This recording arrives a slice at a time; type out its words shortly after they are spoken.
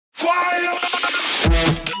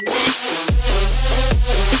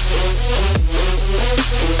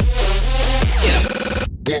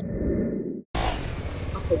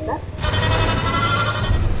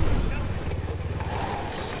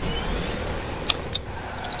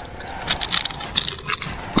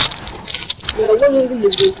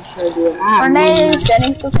Renee's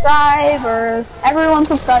getting subscribers. Everyone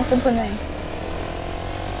subscribe to Renee.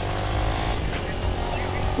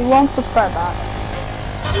 He won't subscribe back.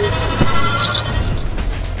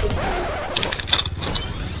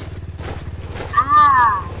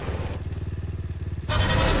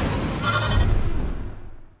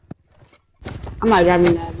 I'm not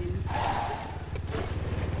grabbing that.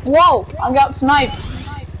 Whoa! I got sniped.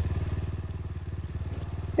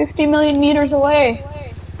 50 million meters away.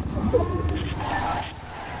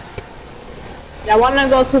 I wanna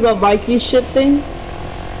go to the Viking ship thing.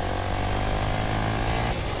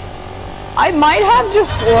 I might have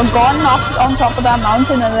just gone up on top of that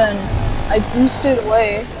mountain and then I boosted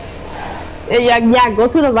away. Yeah, go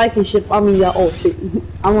to the Viking ship. I mean, yeah, oh shit.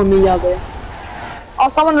 I'm gonna meet y'all there. Oh,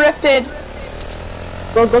 someone rifted.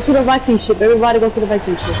 Go to the Viking ship. Everybody go to the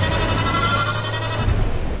Viking ship.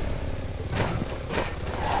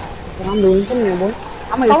 What I'm doing, come here, boy.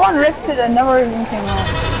 Someone rifted and never even came out.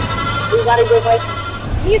 We gotta go Viking.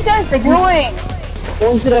 What are you guys doing?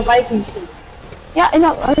 Going to the Viking ship. Yeah, in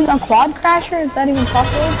a quad crasher? Is that even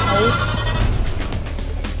possible? No.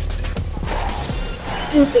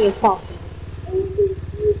 Anything is possible.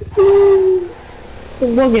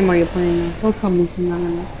 What game are you playing? Don't tell me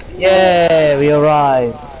something. Yeah, we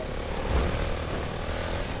arrived.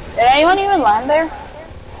 Did anyone even land there?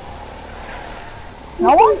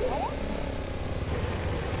 No one?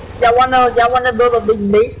 Y'all wanna build a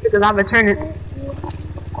big base because I'm returning.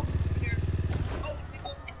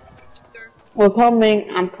 We're coming.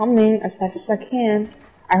 I'm coming as fast as I can.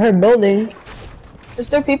 I heard building. Is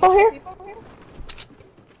there people here?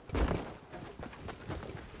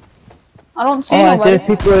 I don't see nobody.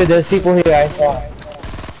 There's people here, I saw.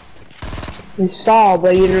 You saw,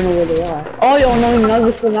 but you don't know where they are. Oh, you don't know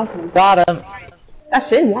nothing for nothing. Got him.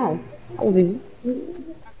 That's it, wow.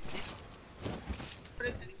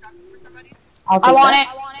 I want it.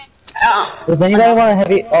 Does anybody want a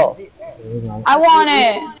heavy? Oh. I want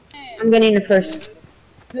it. I'm getting it first.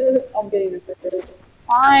 I'm getting it first.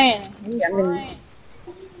 Fine. Yeah, I'm getting it.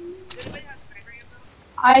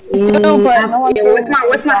 I do, but no one.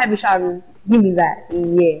 Where's my heavy shotgun? Give me that.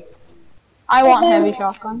 Yeah. I want heavy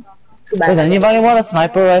shotgun. Does anybody want a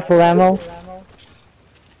sniper rifle ammo?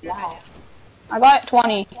 I got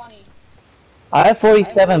 20. I have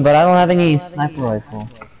 47, but I don't have any sniper rifle.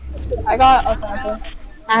 I got a sniper.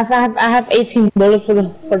 I have 18 bullets for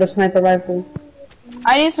the sniper rifle.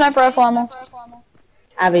 I need sniper rifle ammo.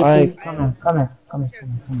 I have 18. Alright, come here.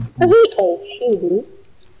 Oh shoot, dude.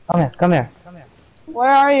 Come here. Where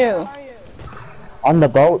are you? On the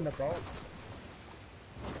boat.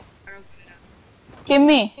 Give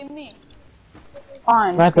me.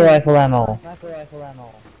 Fine. Sniper rifle ammo.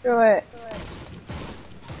 Do it.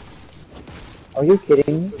 Are you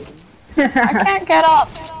kidding me? I can't get up.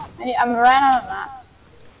 I ran out of mats.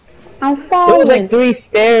 I'm There falling. was like 3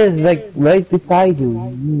 stairs like right beside you.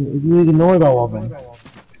 You ignored all of them.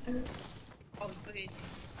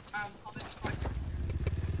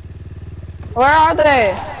 Where are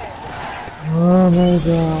they? Oh my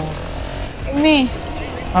god. Give me.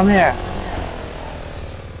 Come here.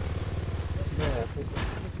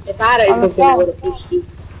 If I had a book, I would have pushed you.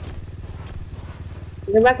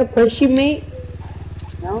 If I could push you, mate.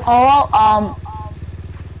 No. Oh well,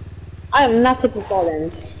 I am not taking fall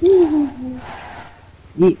damage.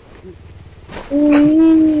 Yeet.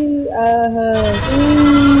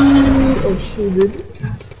 Oh shoot, dude.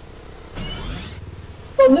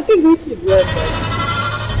 Oh, look at this shit, bro.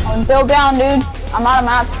 I'm built down, dude. I'm out of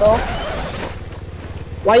mats though.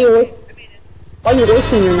 Why you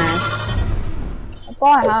wasting your mats? That's all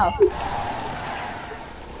I have.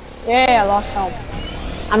 Yeah, I lost help.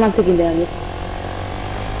 I'm not taking damage.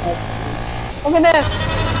 Look at this.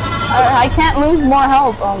 I can't lose more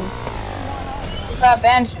health. Since I have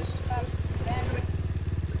bandages.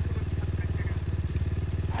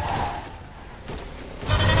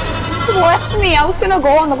 You left me. I was gonna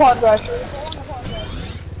go on the quad crusher.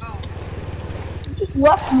 You just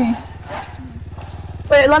left me.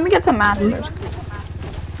 Wait, let me get some mats first.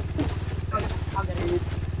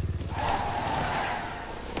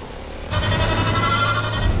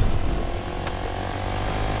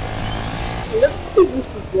 Look at this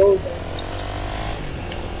road.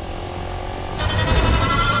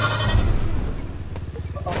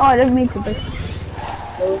 Oh, I didn't mean to.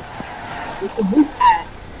 It's a boost hat.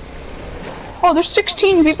 Oh, there's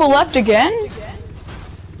 16 people left again?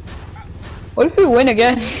 What if we win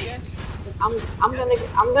again? I'm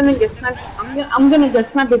gonna get sniped. I'm gonna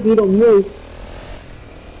get sniped if you don't move.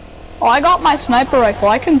 Oh, I got my sniper rifle.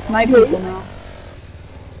 I can snipe people now.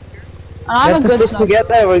 And I'm a good sniper.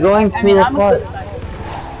 Together, we're going I mean, to I'm a good sniper.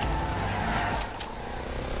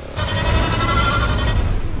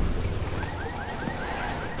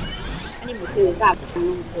 I need to do that.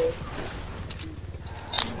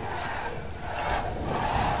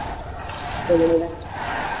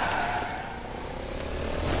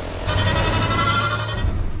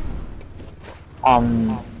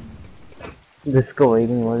 This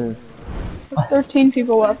going, what is... 13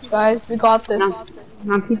 people left, guys. We got this.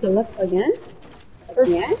 Now people left again?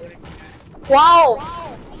 Again? Wow!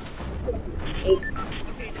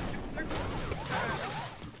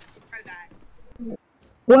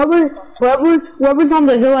 Whoever's on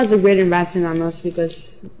the hill has a greater advantage on us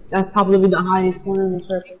because that's probably the highest point in the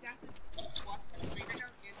circle.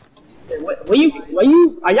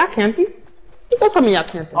 Are y'all camping? Don't tell me y'all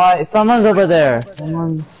camping. Alright, someone's over there.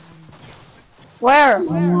 Where?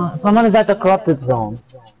 Someone is at the corrupted zone.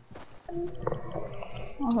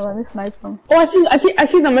 Oh, let me snipe them. Oh, I see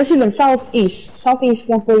them. Southeast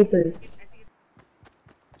 143.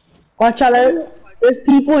 Watch out, there's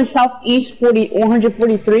people in southeast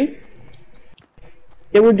 143.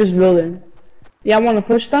 They were just building. Yeah, I wanna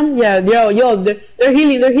push them? Yeah, yo, they're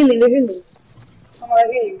healing. Come on,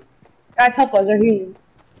 they're healing. Guys, help us, they're healing.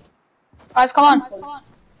 Guys, come on.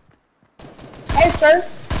 Hey, sir.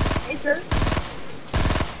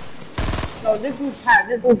 No, this was half.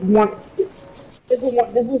 This was one hit.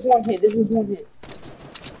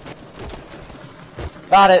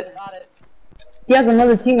 Got it. He has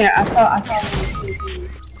another teammate. I saw him.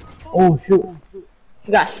 Oh shoot.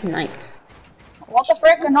 He got sniped. What the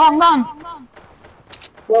frick? No, I'm done.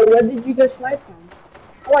 Well, where did you get sniped from?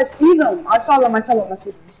 Oh, I see them. I saw them.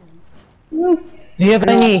 Do you have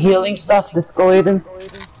any healing stuff, Disco Aiden?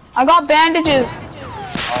 I got bandages.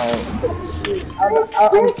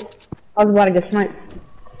 I was about to get sniped.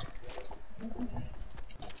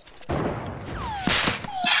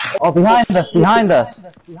 Oh, behind us.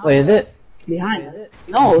 Wait, is it? Behind us?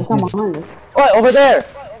 No, it's not behind us. Wait, over there.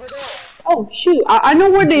 Oh shoot! I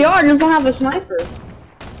know where they are. I just don't have a sniper.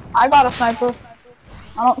 I got a sniper.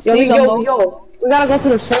 I don't see them though. Yo, we gotta go to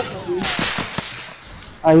the circle.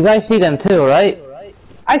 Oh, you guys see them too, right?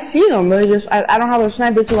 I see them, but it's just I don't have a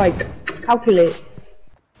sniper to like calculate.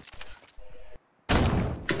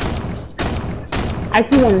 I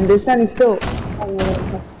see one. They're standing still.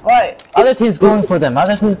 Alright, other team's going for them.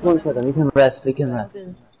 You can rest.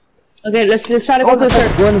 Okay, let's try to go to the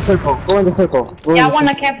circle. Go in the circle. Y'all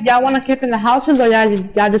wanna camp in the houses or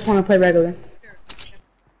y'all just wanna play regular?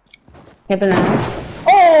 Camp in the house.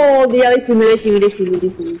 Oh, yeah, they see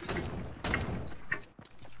me.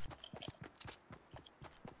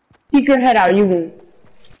 Peek your head out, you win.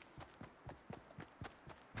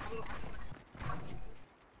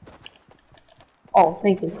 Oh,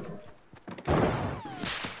 thank you.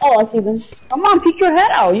 Oh, I see them. Come on, peek your head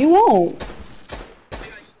out, you won't.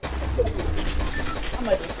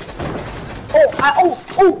 I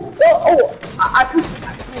took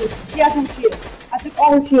shield. I took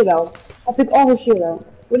all her shield out.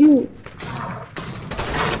 What do you...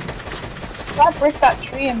 God, break that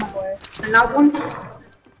tree in my way. Another one?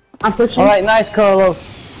 I'm pushing. Alright, nice, Carlos.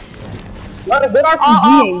 What a good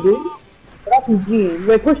RPG aim, dude. Good RPG aim.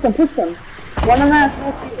 Wait, push them. One on that,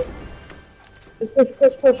 no shield.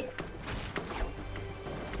 Just push.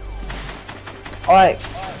 Alright.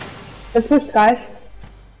 Let's push, guys.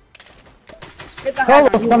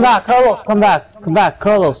 Carlos, come back,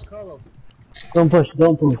 Carlos. Don't push.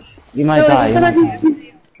 You might die.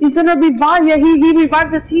 He's gonna revive, yeah, he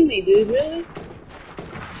revived the teammate, dude, really?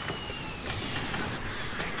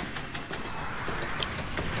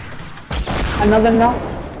 Another knock.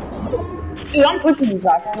 Dude, I'm pushing you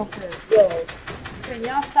guys, I don't care. Yo. Can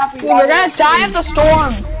y'all stop reviving? Dude, we're gonna die of the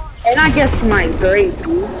storm. And I get sniped, great,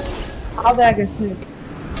 dude. How did I get sniped?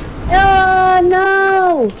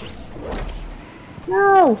 No!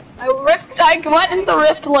 I went in the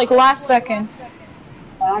rift like last second.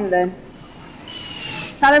 Oh, I'm dead.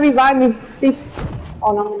 Try to revive me, please.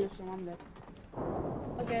 Oh no, I'm dead.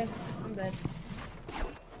 Okay, I'm dead.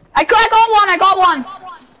 I got one.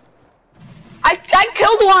 I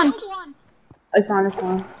killed one. It's fine. I got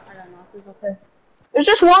knocked, it's okay. There's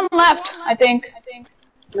just one left, I think.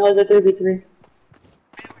 No, there's 3v3.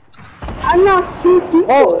 I knocked 2 people.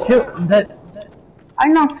 Oh, shoot, I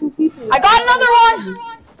knocked 2 people. I got another one.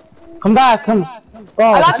 Come back. I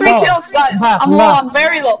got 3 kills, guys. I'm low. I'm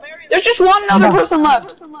very low. There's just one other person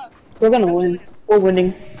left. We're gonna win. We're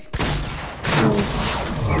winning.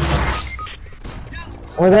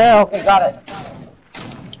 We're there. Okay, got it.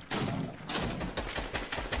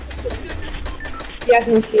 He has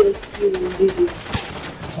no shield.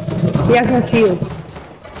 He has no shield.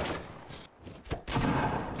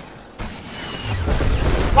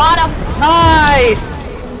 Got him. Nice.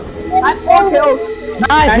 I have 4 kills.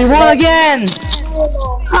 Nice. We won again.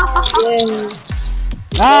 Yeah.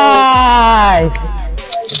 Nice.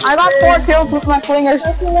 I got 4 kills with my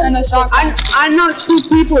flingers and a shotgun. I knocked 2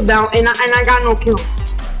 people down and I got no kills.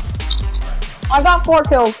 I got 4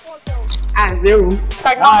 kills. At 0.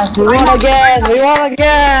 Nice. We won again. We won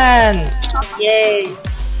again. Yay.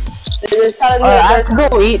 Alright, I have to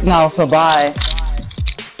go eat now. So bye.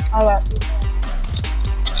 Alright.